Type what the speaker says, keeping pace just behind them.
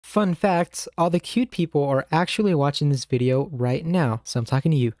Fun fact, all the cute people are actually watching this video right now. So I'm talking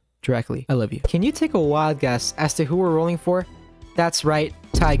to you directly. I love you. Can you take a wild guess as to who we're rolling for? That's right,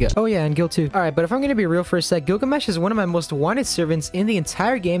 Taiga. Oh yeah, and Gil too. Alright, but if I'm gonna be real for a sec, Gilgamesh is one of my most wanted servants in the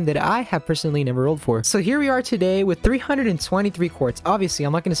entire game that I have personally never rolled for. So here we are today with 323 quartz. Obviously,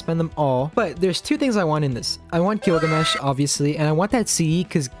 I'm not gonna spend them all, but there's two things I want in this. I want Gilgamesh, obviously, and I want that CE,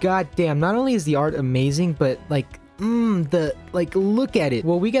 because goddamn, not only is the art amazing, but look at it.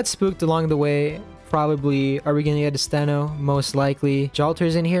 Will we get spooked along the way? Probably. Are we gonna get a steno? Most likely.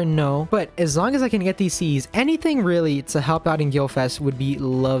 Jalter's in here? No. But as long as I can get these Cs, anything really to help out in Gilfest would be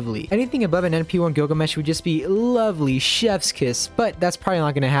lovely. Anything above an NP1 Gilgamesh would just be lovely. Chef's kiss. But that's probably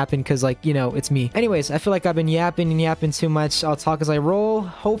not gonna happen because, like, you know, it's me. Anyways, I feel like I've been yapping too much. I'll talk as I roll.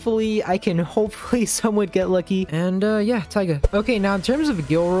 Hopefully, I can somewhat get lucky. And, yeah, Taiga. Okay, now in terms of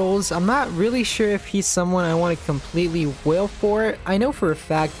Gil rolls, I'm not really sure if he's someone I want to completely whale for. I know for a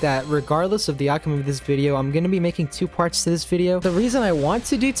fact that regardless of the outcome of this video, I'm gonna be making two parts to this video. The reason I want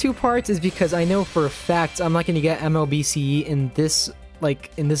to do two parts is because I know for a fact I'm not gonna get MLBCE in this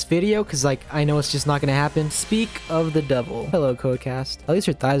video, because like I know it's just not gonna happen. Speak of the devil. Hello, Codecast. At least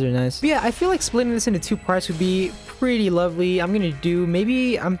your thighs are nice. But yeah, I feel like splitting this into two parts would be pretty lovely. I'm gonna do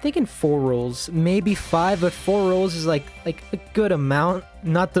I'm thinking 4 rolls, maybe 5, but 4 rolls is like a good amount.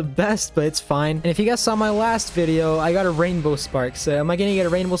 Not the best, but it's fine. And if you guys saw my last video, I got a rainbow spark. So am I gonna get a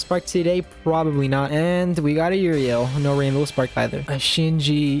rainbow spark today? Probably not. And we got a Uriel. No rainbow spark either. A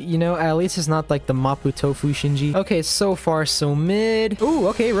Shinji. You know, at least it's not like the Mapu Tofu Shinji. Okay, so far so mid. Ooh,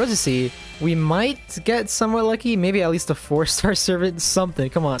 okay, Rosasi. We might get somewhat lucky. Maybe at least a 4-star servant. Something.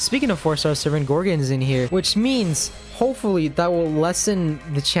 Come on. Speaking of 4-star servant, Gorgon's in here, which means hopefully that will lessen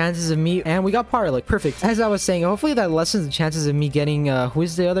the chances of me. And we got Paralic. Perfect. As I was saying, hopefully that lessens the chances of me getting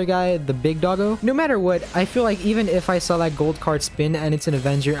who's the other guy, the big doggo. No matter what, I feel like even if I saw that gold card spin and it's an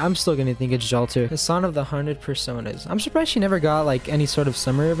Avenger, I'm still gonna think it's Jalter. The son of the 100 personas. I'm surprised she never got like any sort of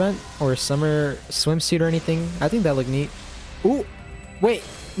summer event or summer swimsuit or anything. I think that looked neat. Ooh, wait,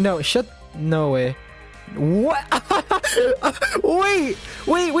 no, no way. What?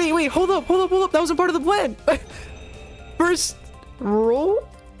 wait, hold up. That wasn't part of the plan. First roll?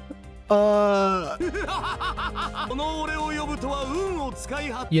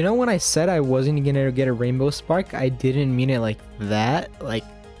 You know, when I said I wasn't gonna get a rainbow spark, I didn't mean it like that. Like,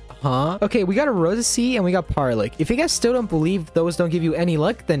 huh? Okay, we got a Rosasi and we got Paralic. If you guys still don't believe those don't give you any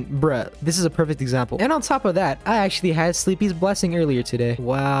luck, then bruh, this is a perfect example. And on top of that, I actually had Sleepy's blessing earlier today.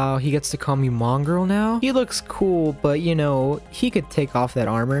 Wow, he gets to call me Mongrel now? He looks cool, but you know, he could take off that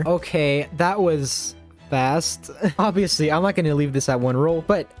armor. Okay, that was fast. Obviously, I'm not going to leave this at 1 roll,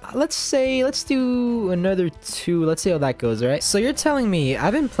 but let's do another 2. Let's see how that goes, all right? So you're telling me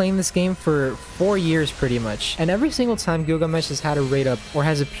I've been playing this game for 4 years pretty much, and every single time Gilgamesh has had a raid up or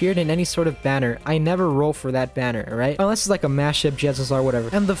has appeared in any sort of banner, I never roll for that banner, all right? Unless it's like a mashup, Jetsons or whatever.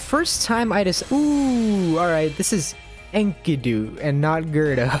 And the first time I just, ooh, all right, this is Enkidu and not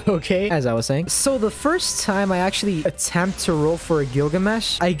Gerda, okay? As I was saying. So the first time I actually attempt to roll for a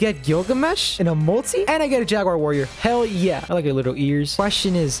Gilgamesh, I get Gilgamesh in a multi and I get a Jaguar Warrior. Hell yeah. I like your little ears.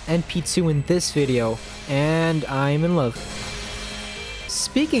 Question is NP2 in this video, and I'm in love.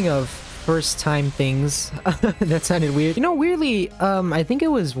 Speaking of first time things, that sounded weird. You know, weirdly, I think it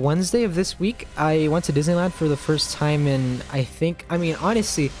was Wednesday of this week, I went to Disneyland for the first time in, I mean,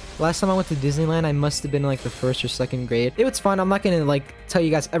 honestly, last time I went to Disneyland, I must have been like the 1st or 2nd grade. It was fun. I'm not gonna like tell you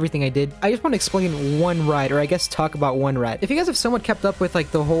guys everything I did. I just want to explain one ride, or I guess talk about one ride. If you guys have somewhat kept up with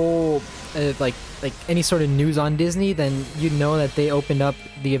like the whole, like any sort of news on Disney, then you know that they opened up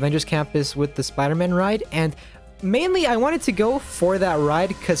the Avengers Campus with the Spider-Man ride, and mainly, I wanted to go for that ride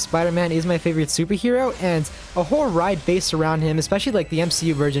because Spider-Man is my favorite superhero, and a whole ride based around him, especially like the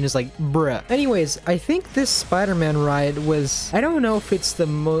MCU version, is like, bruh. Anyways, I think this Spider-Man ride was, I don't know if it's the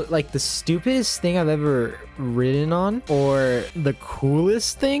stupidest thing I've ever ridden on or the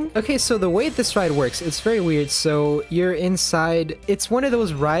coolest thing. Okay, so the way this ride works, it's very weird. So you're inside, it's one of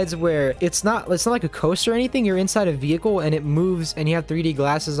those rides where it's not like a coaster or anything. You're inside a vehicle and it moves and you have 3D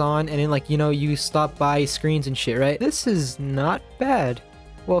glasses on, and then like, you know, you stop by screens and shit, right? This is not bad.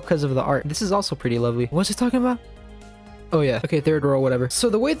 Well, because of the art. This is also pretty lovely. What was I talking about? Oh yeah, okay, 3rd row, whatever. So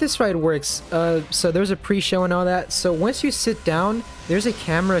the way this ride works, so there's a pre-show and all that. So once you sit down, there's a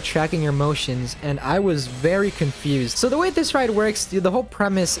camera tracking your motions, and I was very confused. So the way this ride works, dude, the whole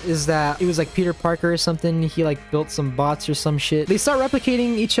premise is that it was like Peter Parker or something. He like built some bots or some shit. They start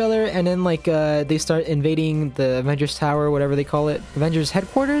replicating each other, and then like they start invading the Avengers Tower, whatever they call it, Avengers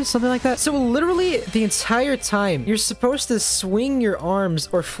headquarters, something like that. So literally the entire time you're supposed to swing your arms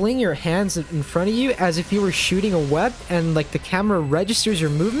or fling your hands in front of you as if you were shooting a web, and like the camera registers your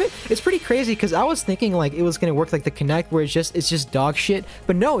movement. It's pretty crazy because I was thinking like it was gonna work like the Kinect, where it's just dog shit,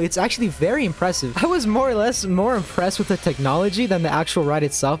 but no, it's actually very impressive. I was more or less more impressed with the technology than the actual ride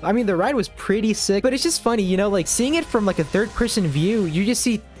itself. I mean, the ride was pretty sick, but it's just funny, you know, like seeing it from like a third-person view, you just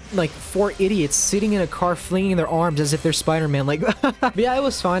see like 4 idiots sitting in a car flinging their arms as if they're Spider-Man. Like, but yeah, it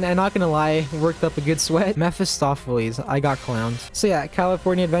was fun. I'm not gonna lie, worked up a good sweat. Mephistopheles, I got clowned. So yeah,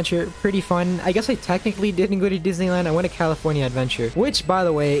 California Adventure, pretty fun. I guess I technically didn't go to Disneyland. I went to California Adventure, which, by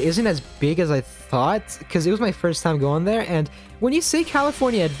the way, isn't as big as I thought, because it was my first time going there. And when you say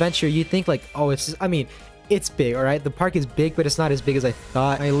California Adventure, you think like, oh, it's just, I mean, it's big, all right? The park is big, but it's not as big as I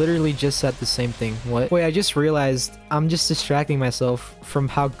thought. I literally just said the same thing. What? Wait, I just realized I'm just distracting myself from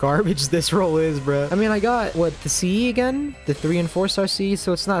how garbage this roll is, bro. I mean, I got, what, the CE again? The 3 and 4 star CE,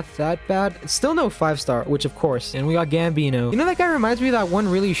 so it's not that bad. It's still no 5-star, which of course. And we got Gambino. You know, that guy reminds me of that one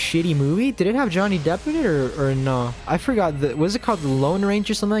really shitty movie. Did it have Johnny Depp in it or no? I forgot. Was it called The Lone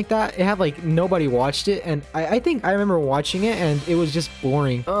Ranger or something like that? It had like, nobody watched it, and I think I remember watching it, and it was just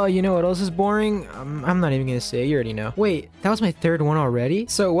boring. Oh, you know what else is boring? I'm not even gonna say it, you already know. Wait, that was my 3rd one already?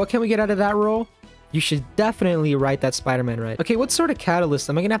 So what can we get out of that roll? You should definitely write that Spider-Man ride. Okay, what sort of catalyst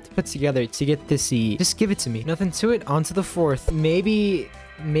am I gonna have to put together to get this CE? Just give it to me. Nothing to it, on to the 4th. Maybe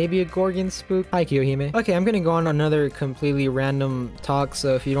a Gorgon spook. Hi, Kiyohime. Okay, I'm gonna go on another completely random talk,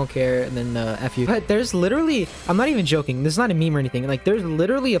 so if you don't care, then F you. But there's literally, I'm not even joking, this is not a meme or anything, like there's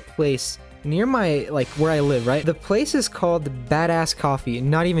literally a place near my, like, where I live, right? The place is called Badass Coffee.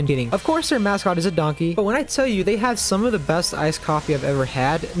 Not even kidding. Of course, their mascot is a donkey, but when I tell you, they have some of the best iced coffee I've ever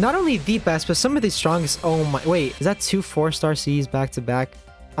had. Not only the best, but some of the strongest. Oh my, wait, is that 2 4-star C's back to back?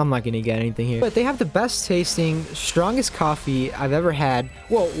 I'm not gonna get anything here. But they have the best tasting, strongest coffee I've ever had.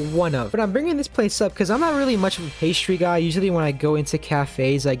 Well, one of. But I'm bringing this place up because I'm not really much of a pastry guy. Usually when I go into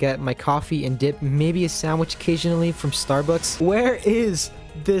cafes, I get my coffee and dip, maybe a sandwich occasionally from Starbucks. Where is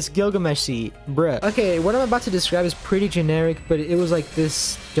this Gilgamesh seed, bruh? Okay, what I'm about to describe is pretty generic, but it was like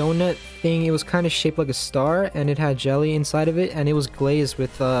this donut thing. It was kind of shaped like a star, and it had jelly inside of it, and it was glazed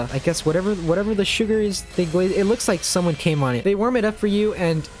with I guess whatever the sugar is they glaze. It looks like someone came on it. They warm it up for you,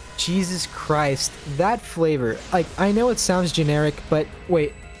 and Jesus Christ, that flavor. Like, I know it sounds generic, but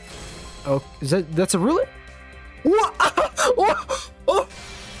wait, oh, that's a ruler? What? Oh,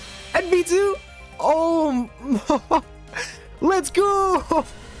 NB2? Oh, let's go!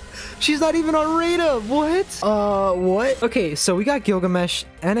 She's not even on radar. What? What? Okay, so we got Gilgamesh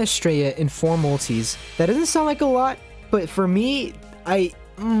and Estrella in 4 multis. That doesn't sound like a lot, but for me,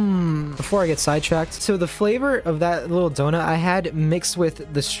 before I get sidetracked, so the flavor of that little donut I had mixed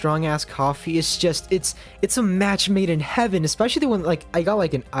with the strong ass coffee is just, it's a match made in heaven, especially when like I got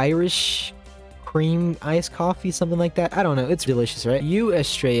like an Irish cream iced coffee, something like that. I don't know, it's delicious, right? You,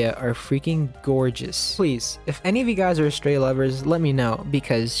 Estrella, are freaking gorgeous. Please, if any of you guys are Estrella lovers, let me know,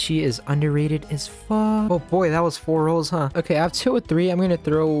 because she is underrated as fuck. Oh boy, that was 4 rolls, huh? Okay, I have 2 or 3. I'm gonna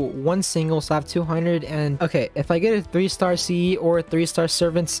throw 1 single, so I have 200. And okay, if I get a 3-star CE or a 3-star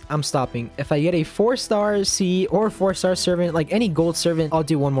servants, I'm stopping. If I get a 4-star CE or 4-star servant, like any gold servant, I'll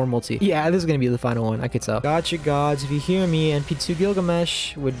do 1 more multi. Yeah, this is gonna be the final one, I could tell. Gotcha gods, if you hear me, NP2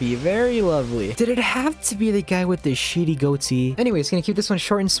 Gilgamesh would be very lovely. Did it have to be the guy with the shitty goatee? Anyways, gonna keep this one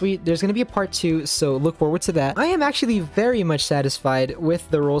short and sweet. There's gonna be a part 2, so look forward to that. I am actually very much satisfied with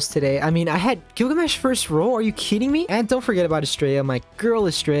the rolls today. I mean, I had Gilgamesh first roll. Are you kidding me? And don't forget about Estrella, my girl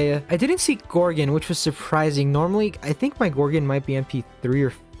Estrella. I didn't see Gorgon, which was surprising. Normally, I think my Gorgon might be MP3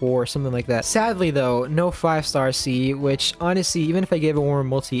 or 4, something like that. Sadly though, no 5-star C, which honestly, even if I gave it 1 more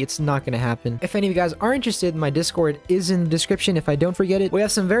multi, it's not gonna happen. If any of you guys are interested, my Discord is in the description if I don't forget it. We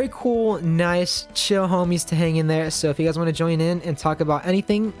have some very cool, nice, chill homies to hang in there, so if you guys want to join in and talk about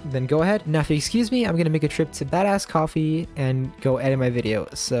anything, then go ahead. Now, if you excuse me, I'm gonna make a trip to Badass Coffee and go edit my video.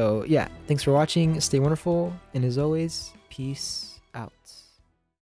 So yeah, thanks for watching, stay wonderful, and as always, peace out.